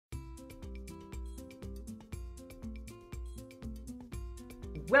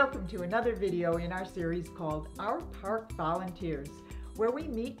Welcome to another video in our series called Our Park Volunteers, where we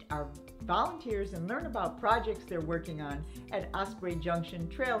meet our volunteers and learn about projects they're working on at Osprey Junction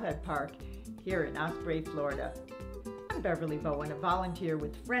Trailhead Park here in Osprey, Florida. I'm Beverly Bowen, a volunteer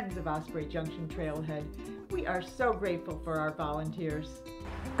with Friends of Osprey Junction Trailhead. We are so grateful for our volunteers.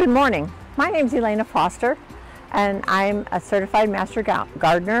 Good morning. My name's Elena and I'm a certified master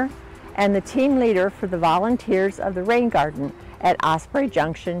gardener and the team leader for the volunteers of the rain garden at Osprey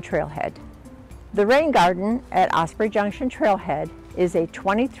Junction Trailhead. The rain garden at Osprey Junction Trailhead is a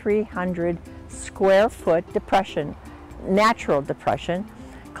 2,300 square foot depression, natural depression,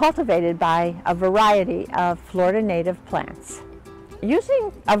 cultivated by a variety of Florida native plants.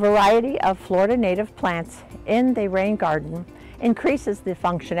 Using a variety of Florida native plants in the rain garden increases the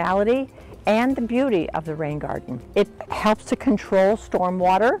functionality and the beauty of the rain garden. It helps to control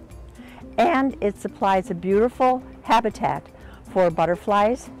stormwater, and it supplies a beautiful habitat for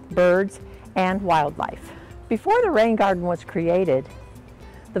butterflies, birds, and wildlife. Before the rain garden was created,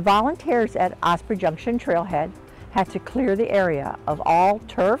 the volunteers at Osprey Junction Trailhead had to clear the area of all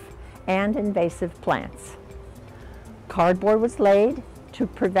turf and invasive plants. Cardboard was laid to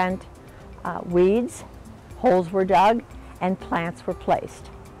prevent weeds, holes were dug, and plants were placed.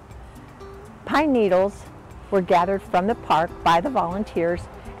 Pine needles were gathered from the park by the volunteers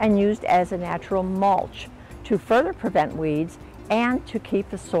and used as a natural mulch to further prevent weeds and to keep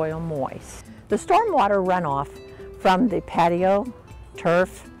the soil moist. The stormwater runoff from the patio,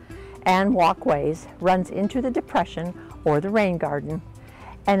 turf, and walkways runs into the depression or the rain garden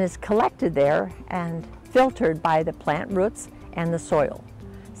and is collected there and filtered by the plant roots and the soil,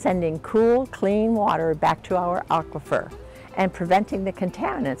 sending cool, clean water back to our aquifer and preventing the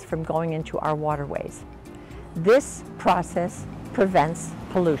contaminants from going into our waterways. This process prevents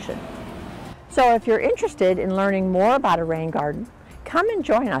pollution. So if you're interested in learning more about a rain garden, come and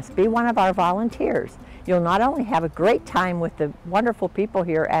join us, be one of our volunteers. You'll not only have a great time with the wonderful people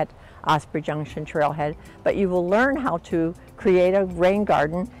here at Osprey Junction Trailhead, but you will learn how to create a rain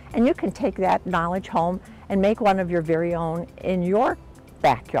garden, and you can take that knowledge home and make one of your very own in your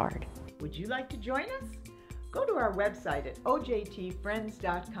backyard. Would you like to join us? Go to our website at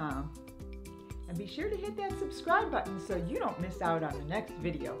ojtfriends.com and be sure to hit that subscribe button so you don't miss out on the next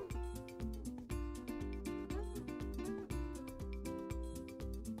video.